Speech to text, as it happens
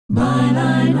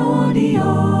Byline Audio.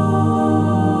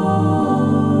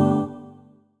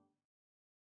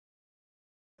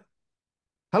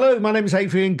 Hello, my name is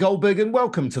Adrian Goldberg and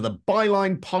welcome to the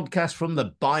Byline podcast from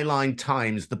the Byline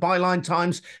Times. The Byline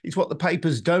Times is what the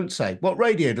papers don't say, what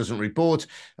radio doesn't report,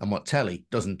 and what telly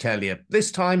doesn't tell you. This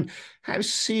time, how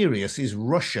serious is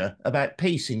Russia about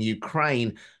peace in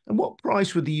Ukraine? And what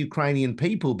price would the Ukrainian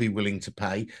people be willing to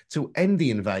pay to end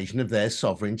the invasion of their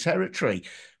sovereign territory?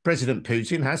 President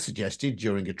Putin has suggested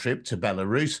during a trip to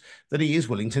Belarus that he is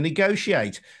willing to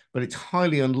negotiate, but it's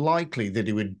highly unlikely that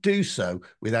he would do so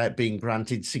without being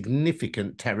granted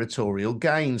significant territorial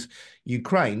gains.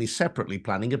 Ukraine is separately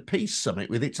planning a peace summit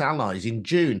with its allies in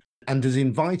June and has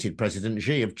invited President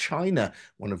Xi of China,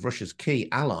 one of Russia's key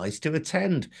allies, to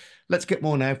attend. Let's get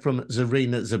more now from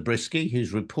Zarina Zabrisky,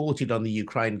 who's reported on the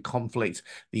Ukraine conflict,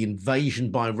 the invasion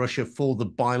by Russia for the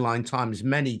Byline Times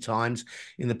many times.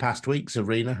 In the past week,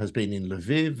 Zarina has been in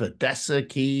Lviv, Odesa,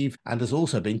 Kyiv, and has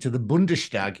also been to the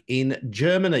Bundestag in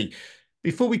Germany.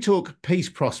 Before we talk peace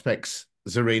prospects,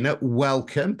 Zarina,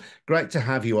 welcome. Great to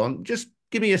have you on. Just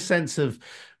give me a sense of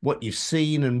what you've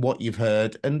seen and what you've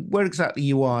heard and where exactly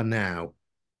you are now.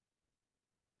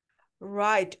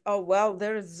 Right. Oh, well,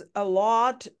 there's a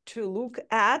lot to look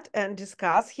at and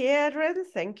discuss here, Adrian.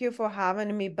 Thank you for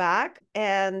having me back.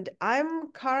 And I'm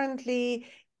currently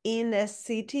in a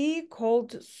city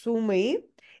called Sumy.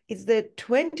 It's the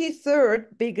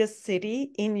 23rd biggest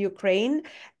city in Ukraine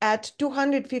at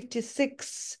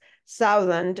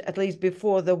 256,000, at least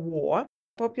before the war.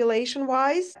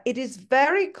 Population-wise, it is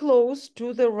very close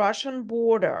to the Russian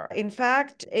border. In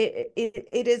fact, it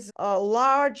is a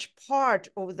large part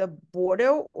of the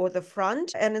border or the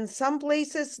front, and in some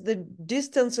places the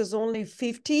distance is only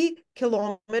 50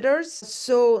 kilometers.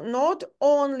 So not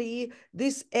only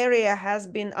this area has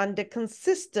been under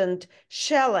consistent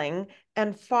shelling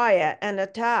and fire and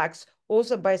attacks,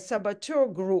 also by saboteur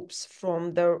groups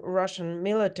from the Russian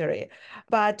military.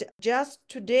 But just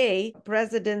today,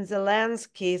 President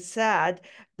Zelensky said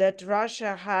that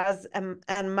Russia has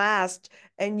amassed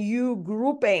a new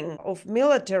grouping of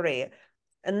military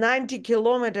 90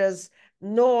 kilometers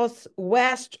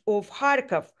northwest of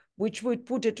Kharkiv, which would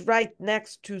put it right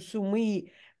next to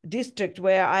Sumy district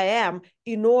where I am,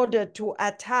 in order to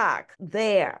attack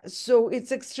there. So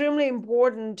it's extremely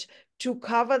important to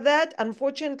cover that.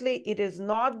 Unfortunately, it is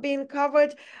not being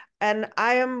covered. And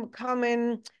I am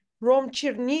coming from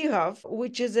Chernihiv,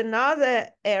 which is another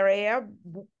area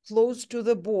close to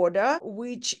the border,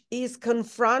 which is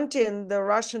confronting the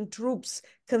Russian troops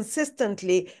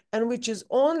consistently, and which is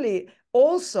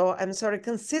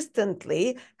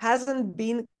consistently hasn't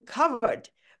been covered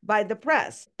by the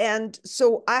press. And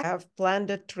so I have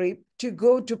planned a trip to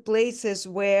go to places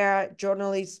where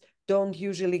journalists don't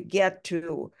usually get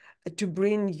to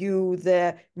bring you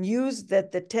the news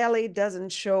that the telly doesn't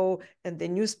show and the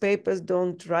newspapers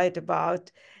don't write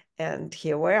about. And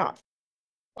here we are.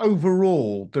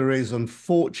 Overall, there is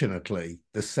unfortunately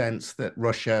the sense that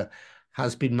Russia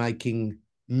has been making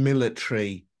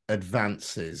military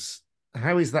advances.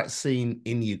 How is that seen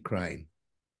in Ukraine?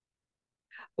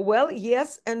 Well,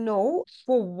 yes and no.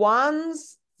 For one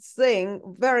thing,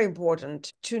 very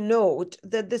important to note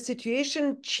that the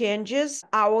situation changes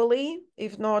hourly,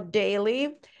 if not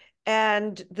daily.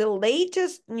 And the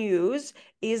latest news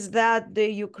is that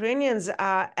the Ukrainians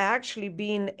are actually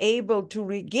being able to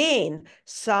regain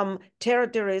some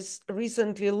territories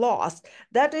recently lost.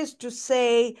 That is to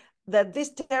say that these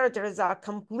territories are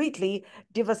completely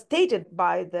devastated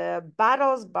by the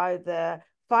battles, by the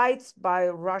fights, by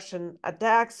Russian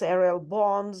attacks, aerial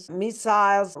bombs,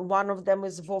 missiles. One of them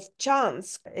is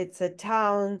Vovchansk. It's a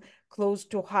town close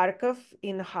to Kharkiv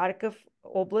in Kharkiv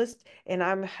Oblast, and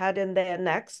I'm heading there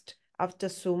next after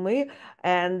Sumy,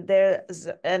 and there's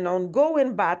an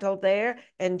ongoing battle there.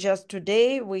 And just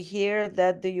today we hear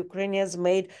that the Ukrainians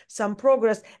made some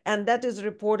progress, and that is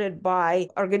reported by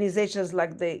organizations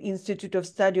like the Institute of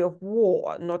Study of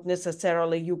War, not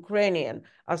necessarily Ukrainian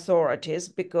authorities,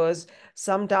 because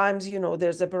sometimes,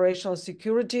 there's operational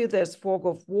security, there's fog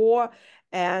of war,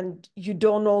 and you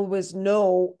don't always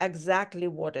know exactly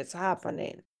what is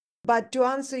happening. But to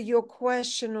answer your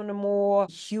question on a more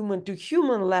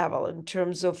human-to-human level, in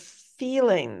terms of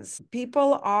feelings,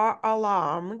 people are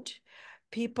alarmed.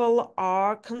 People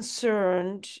are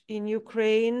concerned in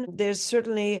Ukraine. There's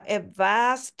certainly a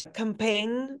vast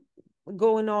campaign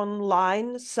going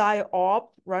online, PSYOP.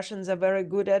 Russians are very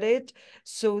good at it.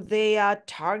 So they are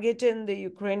targeting the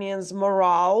Ukrainians'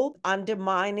 morale,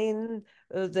 undermining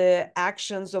the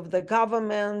actions of the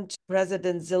government,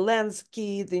 President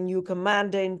Zelensky, the new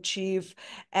commander-in-chief,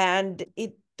 and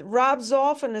it rubs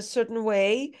off in a certain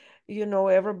way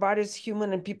everybody's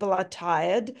human and people are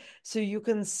tired. So you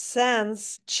can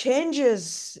sense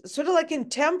changes, sort of like in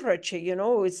temperature,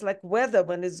 it's like weather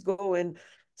when it's going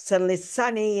suddenly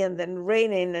sunny and then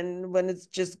raining, and when it's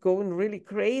just going really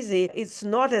crazy, it's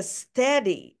not as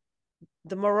steady.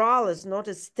 The morale is not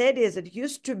as steady as it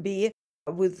used to be,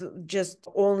 with just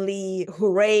only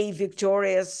hooray,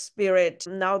 victorious spirit.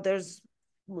 Now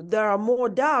there are more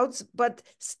doubts, but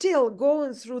still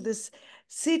going through these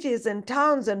cities and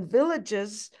towns and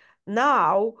villages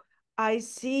now, I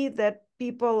see that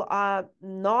people are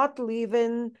not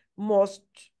leaving. Most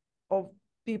of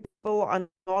people are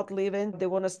not leaving. They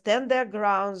want to stand their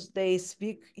grounds. They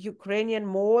speak Ukrainian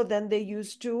more than they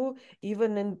used to,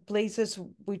 even in places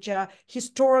which are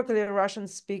historically Russian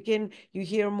speaking. You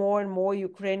hear more and more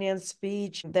Ukrainian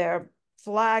speech. There are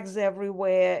flags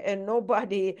everywhere, and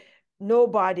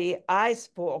nobody I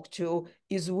spoke to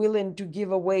is willing to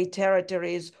give away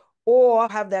territories or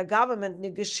have their government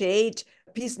negotiate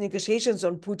peace negotiations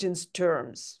on Putin's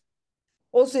terms.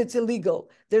 Also, it's illegal.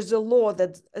 There's a law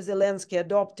that Zelensky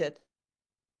adopted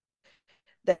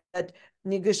that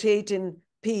negotiating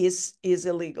peace is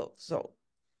illegal. So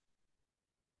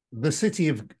the city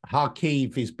of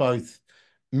Kharkiv is both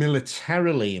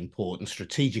militarily important,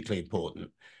 strategically important,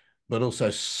 but also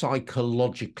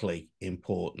psychologically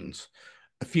important.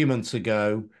 A few months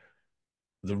ago,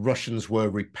 the Russians were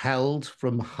repelled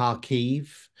from Kharkiv.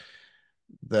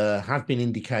 There have been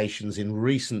indications in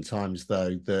recent times,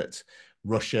 though, that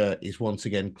Russia is once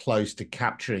again close to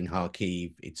capturing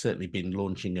Kharkiv. It's certainly been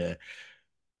launching a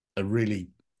really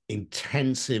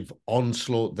intensive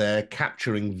onslaught there,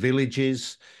 capturing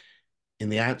villages in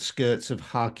the outskirts of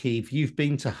Kharkiv. You've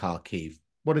been to Kharkiv.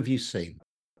 What have you seen?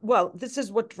 Well, this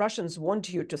is what Russians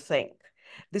want you to think.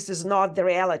 This is not the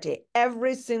reality.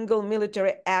 Every single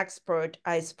military expert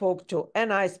I spoke to,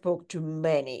 and I spoke to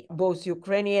many, both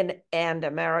Ukrainian and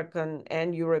American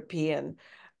and European,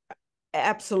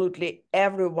 absolutely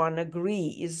everyone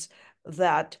agrees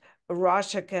that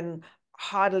Russia can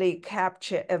hardly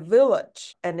capture a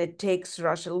village, and it takes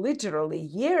Russia literally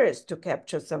years to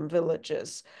capture some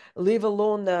villages, leave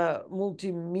alone a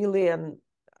multi-million,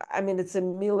 it's a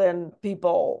million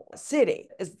people city.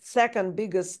 It's the second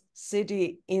biggest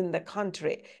city in the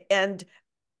country. And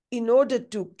in order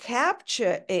to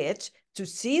capture it, to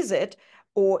seize it,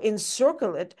 or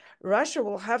encircle it, Russia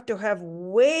will have to have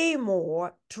way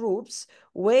more troops,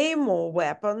 way more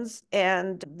weapons,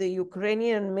 and the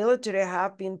Ukrainian military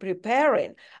have been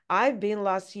preparing. I've been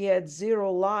last year at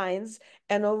zero lines,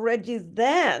 and already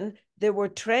then there were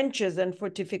trenches and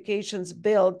fortifications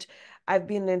built. I've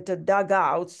been into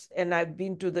dugouts, and I've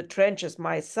been to the trenches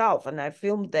myself, and I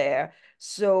filmed there.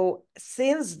 So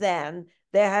since then,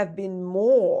 there have been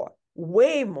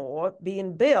way more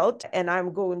being built, and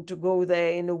I'm going to go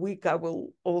there in a week. I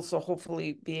will also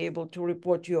hopefully be able to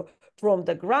report you from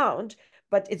the ground,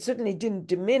 but it certainly didn't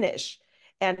diminish.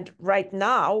 And right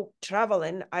now,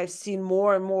 traveling, I've seen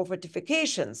more and more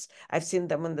fortifications. I've seen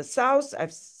them in the south,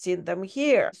 I've seen them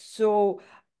here. So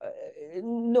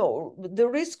no, the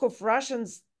risk of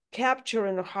Russians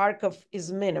capturing Kharkov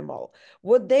is minimal.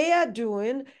 What they are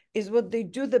doing is what they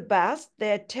do the best.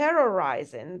 They're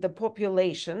terrorizing the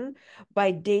population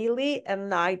by daily and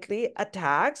nightly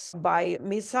attacks, by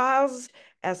missiles,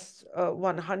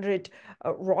 S-100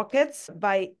 rockets,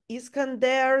 by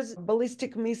Iskanders,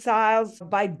 ballistic missiles,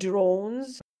 by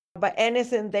drones, by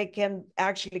anything they can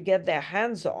actually get their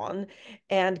hands on,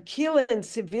 and killing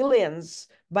civilians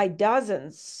by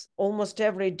dozens almost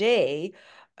every day.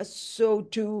 So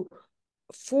to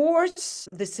force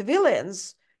the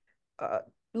civilians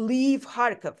leave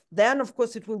Kharkov, then of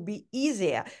course it will be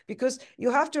easier, because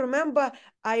you have to remember,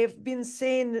 I have been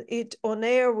saying it on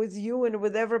air with you and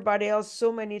with everybody else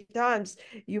so many times,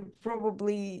 you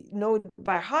probably know it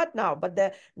by heart now, but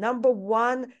the number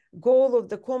one goal of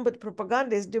the combat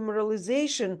propaganda is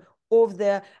demoralization of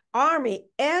the army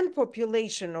and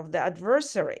population of the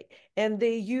adversary. And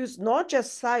they use not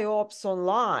just psyops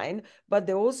online, but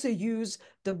they also use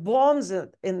the bombs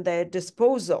in their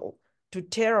disposal to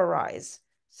terrorize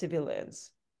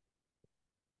civilians.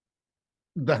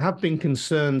 There have been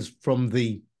concerns from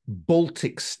the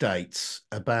Baltic states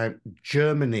about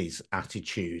Germany's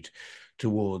attitude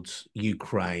towards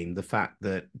Ukraine, the fact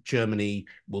that Germany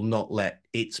will not let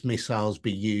its missiles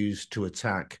be used to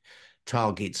attack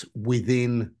targets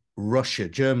within Russia.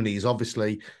 Germany is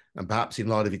obviously, and perhaps in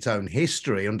light of its own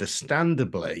history,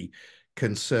 understandably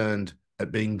concerned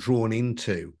at being drawn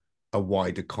into a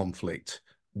wider conflict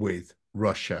with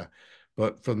Russia.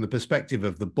 But from the perspective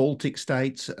of the Baltic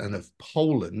states and of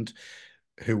Poland,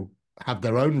 who have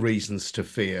their own reasons to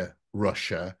fear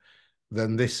Russia,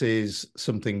 then this is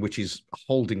something which is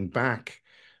holding back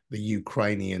the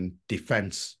Ukrainian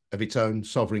defense of its own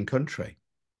sovereign country.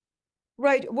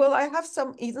 Right. Well, I have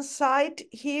some insight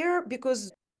here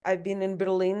because I've been in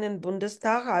Berlin in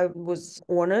Bundestag. I was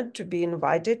honored to be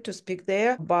invited to speak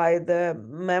there by the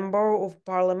member of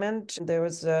parliament. There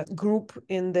was a group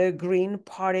in the Green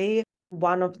Party.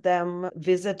 One of them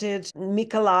visited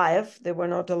Mykolaiv. They were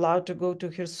not allowed to go to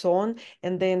Kherson,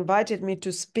 and they invited me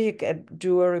to speak and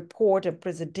do a report, a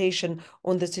presentation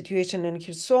on the situation in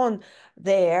Kherson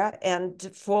there. And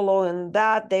following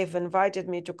that, they've invited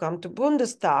me to come to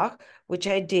Bundestag, which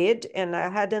I did, and I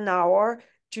had an hour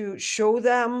to show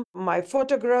them my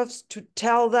photographs, to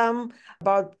tell them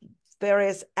about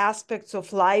various aspects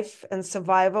of life and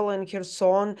survival in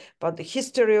Kherson, about the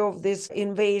history of this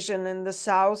invasion in the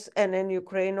south and in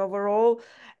Ukraine overall.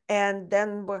 And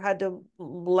then we had a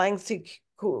lengthy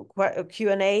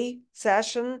Q&A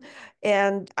session.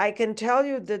 And I can tell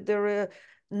you that there are a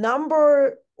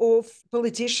number of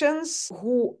politicians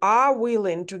who are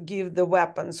willing to give the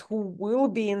weapons, who will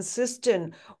be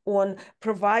insisting on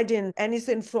providing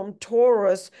anything from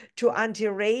Taurus to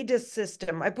anti-radar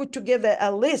system. I put together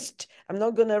a list. I'm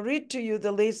not going to read to you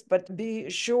the list, but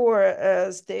be sure,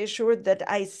 stay assured that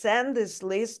I send this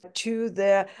list to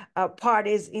the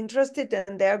parties interested,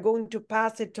 and they're going to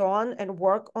pass it on and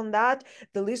work on that.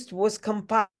 The list was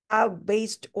compiled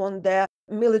based on the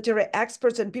military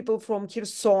experts and people from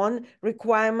Kherson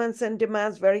requirements and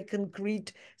demands, very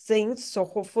concrete things. So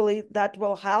hopefully that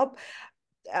will help.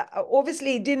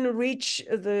 Obviously, it didn't reach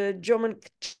the German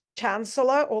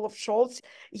Chancellor Olaf Scholz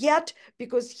yet,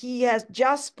 because he has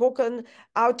just spoken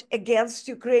out against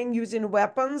Ukraine using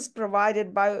weapons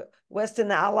provided by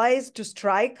Western allies to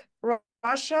strike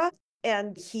Russia.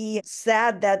 And he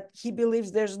said that he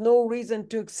believes there's no reason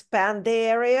to expand the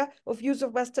area of use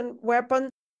of Western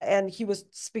weapons. And he was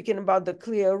speaking about the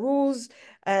clear rules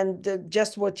and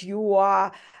just what you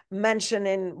are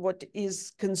mentioning, what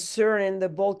is concerning the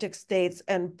Baltic states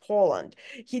and Poland.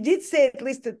 He did say, at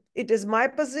least it is my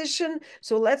position.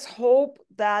 So let's hope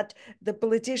that the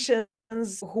politicians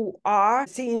who are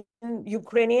seeing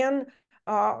Ukrainian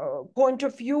point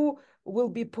of view will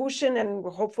be pushing, and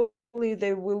hopefully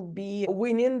they will be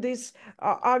winning this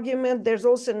argument. There's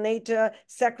also NATO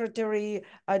Secretary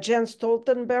Jens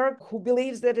Stoltenberg, who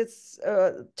believes that it's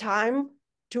time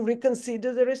to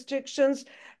reconsider the restrictions.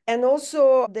 And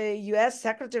also the US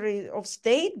Secretary of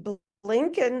State,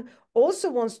 Blinken,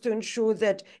 also wants to ensure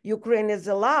that Ukraine is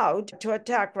allowed to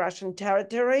attack Russian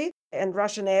territory and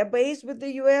Russian airbase with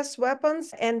the US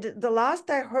weapons. And the last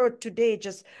I heard today,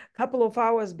 just a couple of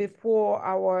hours before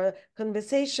our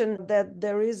conversation, that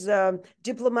there is a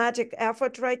diplomatic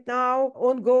effort right now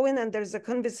ongoing, and there's a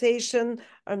conversation.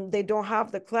 They don't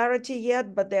have the clarity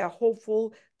yet, but they are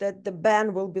hopeful that the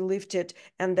ban will be lifted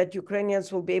and that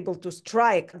Ukrainians will be able to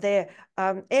strike their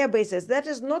air bases. That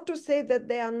is not to say that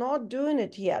they are not doing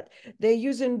it yet. They're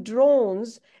using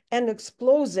drones and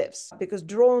explosives, because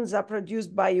drones are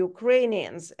produced by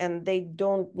Ukrainians and they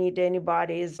don't need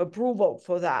anybody's approval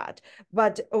for that.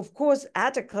 But of course,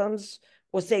 ATACMS,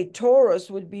 or say Taurus,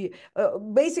 would be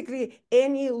basically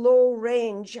any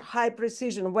low-range,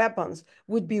 high-precision weapons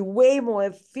would be way more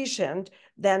efficient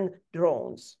than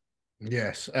drones.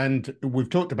 Yes, and we've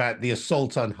talked about the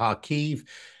assault on Kyiv.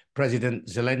 President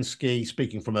Zelensky,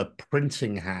 speaking from a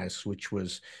printing house which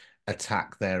was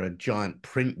attacked there, a giant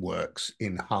print works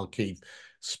in Kyiv,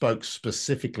 spoke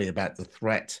specifically about the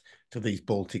threat to these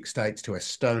Baltic states, to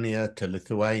Estonia, to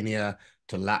Lithuania,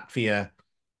 to Latvia,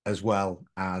 as well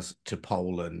as to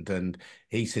Poland. And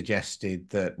he suggested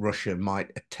that Russia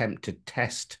might attempt to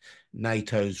test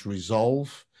NATO's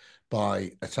resolve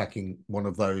by attacking one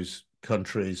of those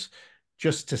countries,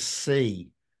 just to see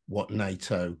what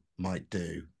NATO might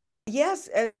do. Yes,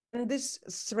 and this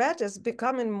threat is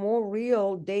becoming more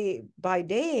real day by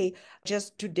day.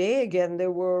 Just today, again, there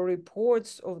were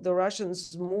reports of the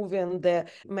Russians moving the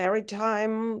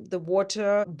maritime, the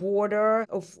water border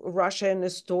of Russia and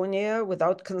Estonia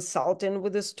without consulting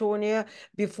with Estonia.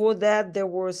 Before that, there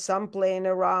were some playing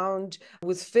around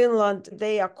with Finland.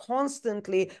 They are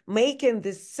constantly making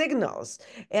these signals.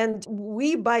 And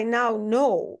we by now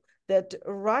know that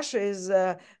Russia is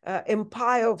an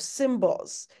empire of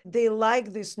symbols. They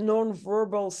like these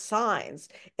nonverbal signs,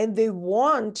 and they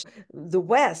want the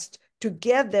West to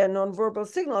get their nonverbal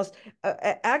signals.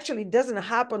 Actually, it doesn't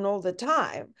happen all the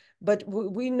time, but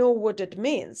we know what it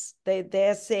means.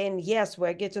 They're saying, yes,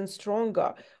 we're getting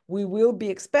stronger. We will be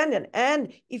expanding.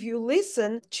 And if you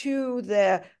listen to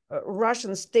the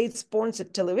Russian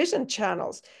state-sponsored television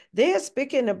channels, they are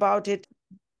speaking about it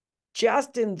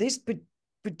just in this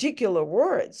particular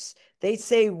words. They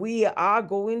say, we are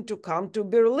going to come to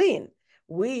Berlin.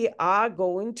 We are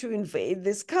going to invade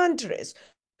these countries.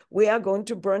 We are going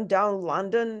to burn down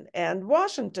London and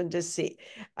Washington, D.C.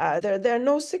 There are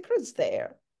no secrets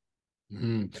there.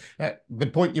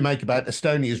 The point you make about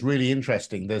Estonia is really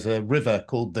interesting. There's a river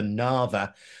called the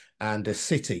Narva and a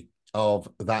city of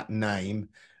that name,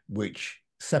 which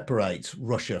separates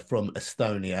Russia from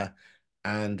Estonia.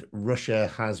 And Russia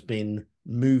has been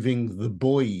moving the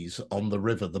buoys on the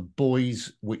river, the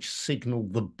buoys which signal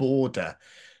the border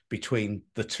between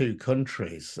the two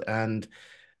countries. And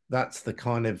that's the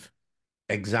kind of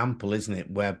example, isn't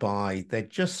it, whereby they're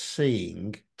just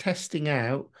testing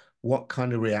out what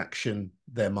kind of reaction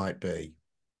there might be.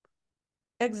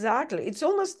 Exactly. It's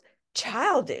almost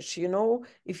childish,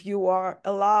 if you are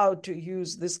allowed to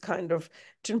use this kind of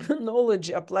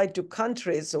terminology applied to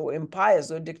countries or empires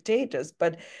or dictators,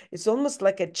 but it's almost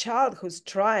like a child who's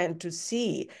trying to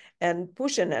see and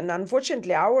pushing. And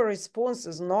unfortunately, our response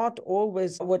is not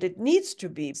always what it needs to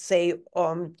be. Say,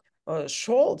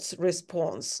 Scholz's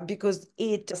response, because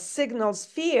it signals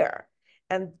fear.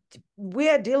 And we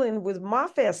are dealing with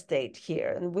mafia state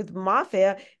here. And with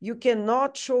mafia, you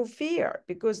cannot show fear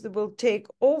because they will take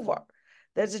over.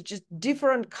 There's a just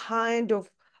different kind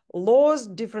of laws,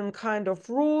 different kind of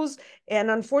rules. And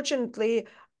unfortunately,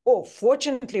 or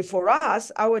fortunately for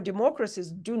us, our democracies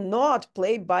do not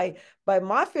play by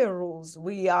mafia rules.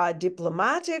 We are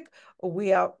diplomatic.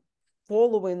 We are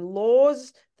following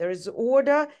laws. There is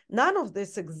order. None of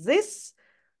this exists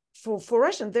for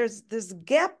Russia. There's this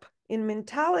gap in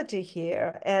mentality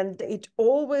here, and it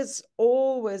always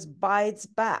bites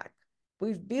back.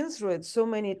 We've been through it so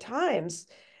many times.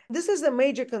 This is a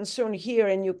major concern here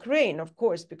in Ukraine, of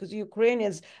course, because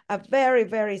Ukrainians are very,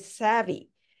 very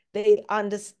savvy. They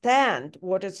understand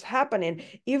what is happening.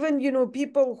 Even,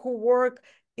 people who work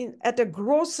at a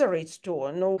grocery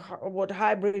store know what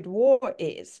hybrid war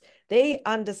is. They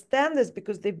understand this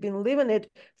because they've been living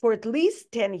it for at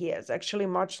least 10 years, actually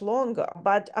much longer.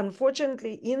 But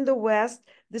unfortunately, in the West,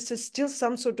 this is still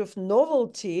some sort of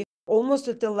novelty, almost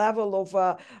at the level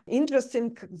of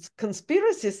interesting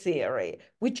conspiracy theory,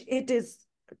 which it is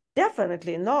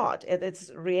definitely not. It's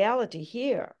reality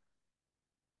here.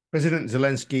 President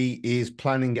Zelensky is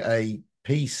planning a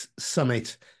peace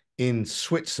summit in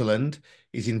Switzerland.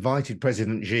 He's invited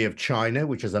President Xi of China,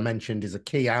 which, as I mentioned, is a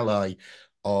key ally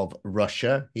of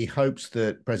Russia. He hopes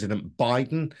that President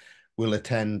Biden will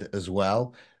attend as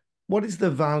well. What is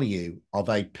the value of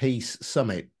a peace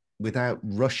summit without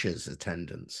Russia's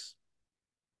attendance?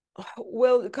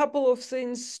 Well, a couple of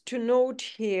things to note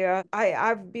here.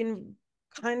 I've been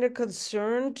kind of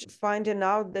concerned finding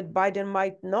out that Biden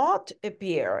might not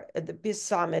appear at the peace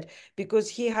summit because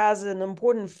he has an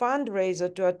important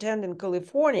fundraiser to attend in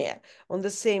California on the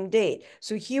same date.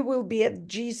 So he will be at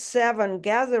G7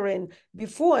 gathering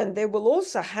before, and they will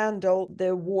also handle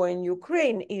the war in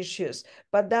Ukraine issues.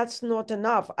 But that's not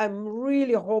enough. I'm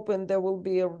really hoping there will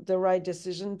be the right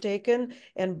decision taken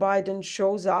and Biden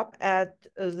shows up at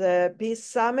the peace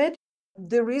summit.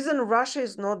 The reason Russia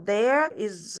is not there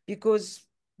is because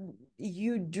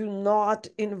you do not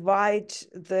invite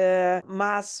the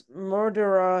mass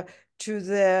murderer to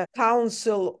the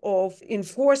Council of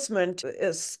Enforcement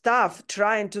staff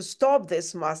trying to stop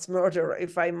this mass murder,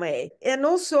 if I may. And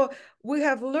also, we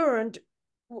have learned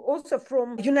also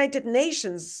from United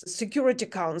Nations Security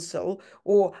Council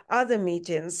or other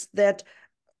meetings that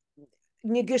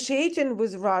negotiating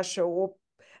with Russia or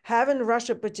having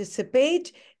Russia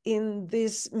participate in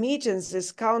these meetings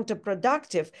is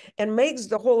counterproductive and makes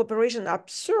the whole operation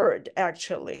absurd,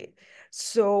 actually.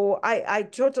 So I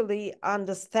totally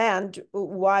understand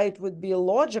why it would be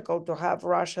logical to have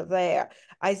Russia there.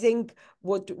 I think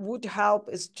what would help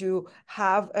is to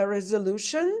have a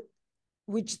resolution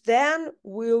which then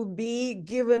will be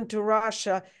given to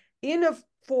Russia in a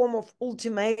form of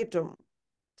ultimatum.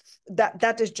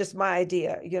 That is just my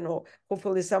idea,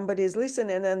 hopefully somebody is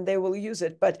listening and they will use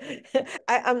it, but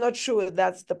I'm not sure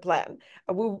that's the plan.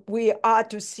 We are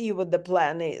to see what the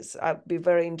plan is. I'd be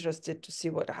very interested to see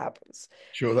what happens.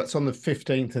 Sure, that's on the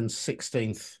 15th and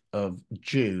 16th of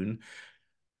June.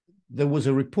 There was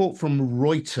a report from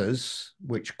Reuters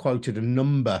which quoted a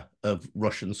number of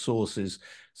Russian sources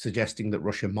suggesting that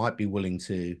Russia might be willing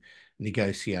to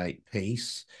negotiate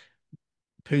peace.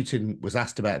 Putin was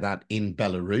asked about that in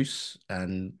Belarus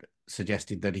and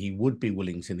suggested that he would be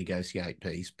willing to negotiate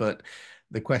peace. But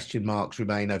the question marks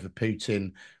remain over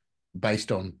Putin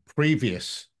based on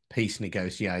previous peace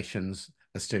negotiations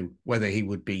as to whether he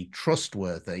would be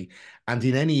trustworthy. And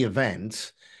in any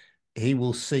event, he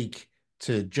will seek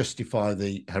to justify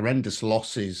the horrendous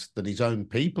losses that his own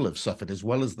people have suffered, as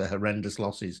well as the horrendous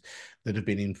losses that have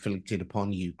been inflicted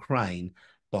upon Ukraine,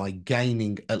 by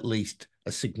gaining at least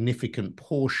a significant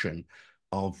portion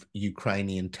of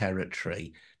Ukrainian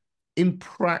territory. In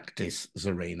practice,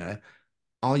 Zarina,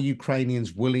 are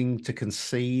Ukrainians willing to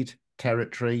concede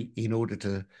territory in order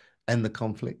to end the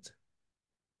conflict?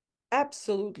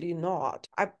 Absolutely not.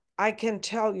 I can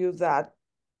tell you that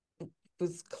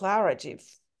with clarity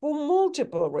for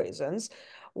multiple reasons.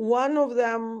 One of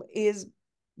them is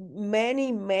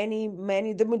many,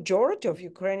 the majority of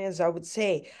Ukrainians, I would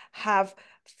say, have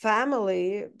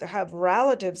family, have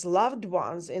relatives, loved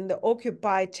ones in the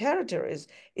occupied territories.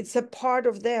 It's a part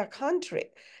of their country.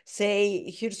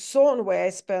 Say Kherson, where I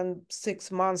spent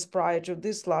 6 months prior to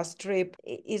this last trip,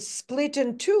 is split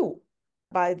in two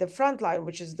by the front line,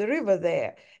 which is the river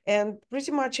there. And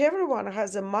pretty much everyone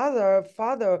has a mother,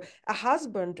 father, a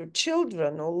husband, or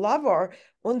children, or lover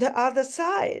on the other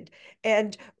side.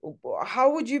 And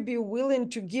how would you be willing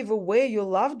to give away your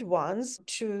loved ones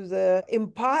to the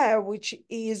empire, which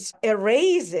is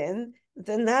erasing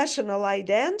the national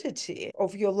identity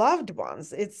of your loved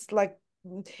ones? It's like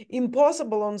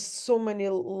impossible on so many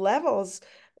levels,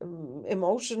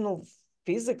 emotional,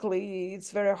 physically,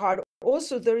 it's very hard.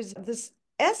 Also, there is this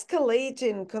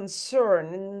escalating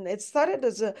concern, and it started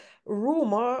as a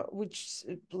rumor, which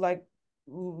like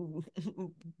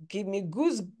give me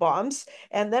goosebumps,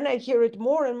 and then I hear it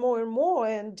more and more and more,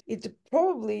 and it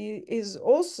probably is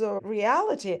also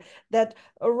reality that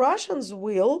Russians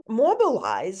will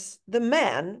mobilize the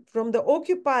men from the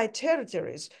occupied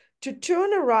territories to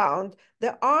turn around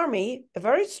the army, a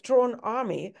very strong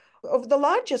army of the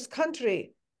largest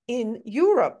country in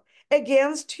Europe,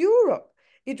 against Europe.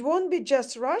 It won't be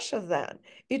just Russia then.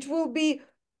 It will be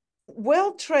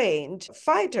well-trained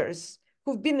fighters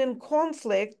who've been in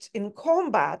conflict, in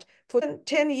combat for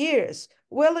 10 years,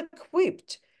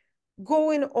 well-equipped,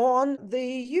 going on the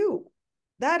EU.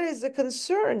 That is a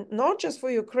concern, not just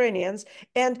for Ukrainians.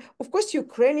 And of course,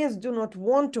 Ukrainians do not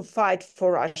want to fight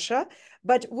for Russia,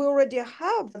 but we already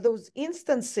have those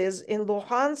instances in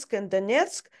Luhansk and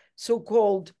Donetsk,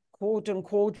 so-called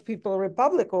quote-unquote People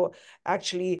Republic, or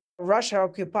actually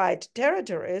Russia-occupied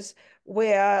territories,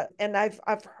 where, and I've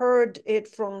heard it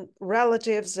from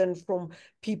relatives and from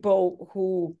people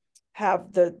who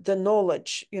have the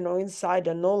knowledge,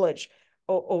 insider knowledge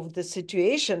of the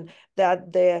situation,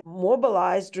 that the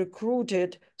mobilized,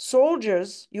 recruited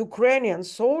soldiers, Ukrainian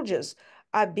soldiers,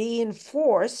 are being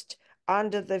forced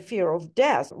under the fear of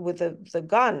death with the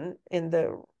gun in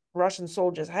the Russian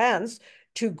soldiers' hands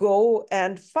to go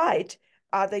and fight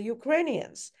other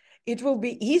Ukrainians. It will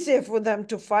be easier for them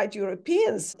to fight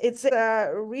Europeans. It's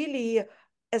really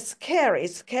a scary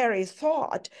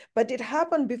thought, but it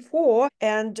happened before,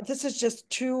 and this is just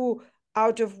 2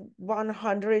 out of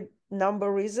 100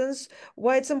 number reasons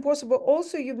why it's impossible.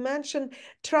 Also, you mentioned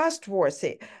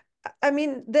trustworthy. I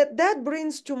mean, that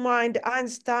brings to mind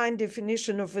Einstein's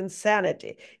definition of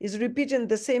insanity, is repeating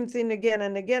the same thing again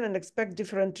and again and expect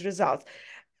different results.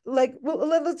 Like, well,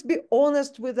 let's be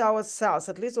honest with ourselves,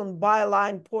 at least on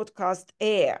Byline podcast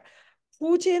air.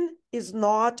 Putin is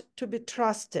not to be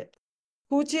trusted.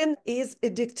 Putin is a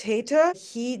dictator.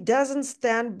 He doesn't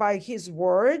stand by his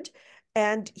word,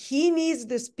 and he needs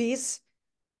this peace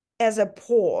as a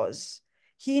pause.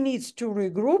 He needs to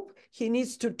regroup. He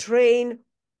needs to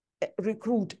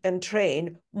recruit and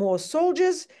train more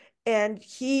soldiers, and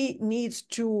he needs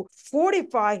to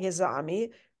fortify his army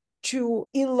to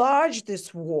enlarge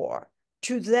this war,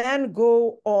 to then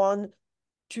go on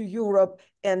to Europe.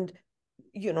 And,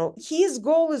 his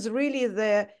goal is really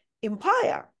the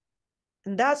empire.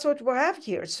 And that's what we have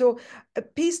here. So a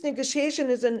peace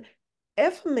negotiation is an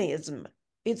euphemism.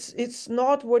 It's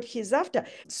not what he's after.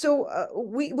 So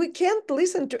we can't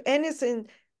listen to anything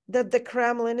that the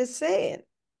Kremlin is saying,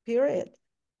 period.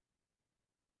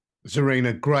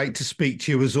 Zarina, great to speak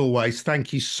to you as always.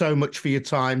 Thank you so much for your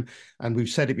time. And we've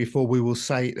said it before, we will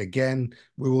say it again.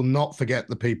 We will not forget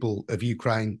the people of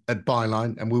Ukraine at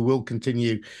Byline, and we will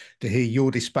continue to hear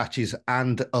your dispatches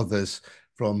and others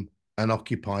from an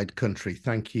occupied country.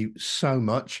 Thank you so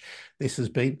much. This has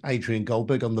been Adrian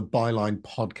Goldberg on the Byline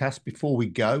podcast. Before we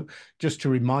go, just to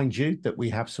remind you that we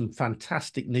have some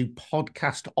fantastic new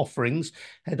podcast offerings.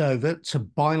 Head over to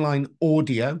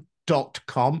bylineaudio.com,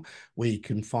 where you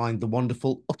can find the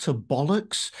wonderful Utter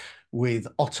Bollocks with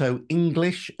Otto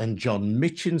English and John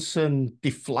Mitchinson,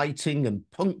 deflating and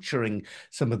puncturing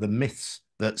some of the myths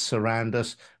that surround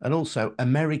us, and also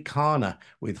Americana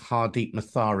with Hardeep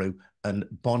Matharu and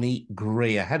Bonnie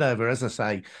Greer. Head over, as I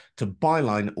say, to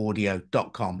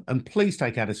bylineaudio.com and please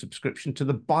take out a subscription to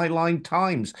the Byline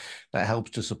Times. That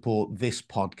helps to support this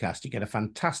podcast. You get a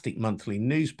fantastic monthly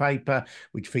newspaper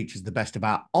which features the best of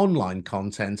our online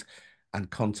content and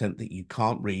content that you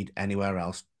can't read anywhere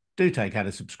else. Do take out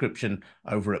a subscription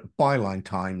over at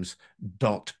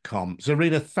bylinetimes.com.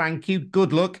 Zarina, thank you.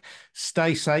 Good luck.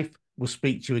 Stay safe. We'll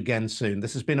speak to you again soon.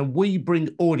 This has been a We Bring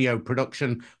Audio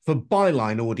production for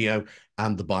Byline Audio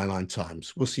and the Byline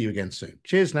Times. We'll see you again soon.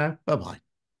 Cheers now. Bye-bye.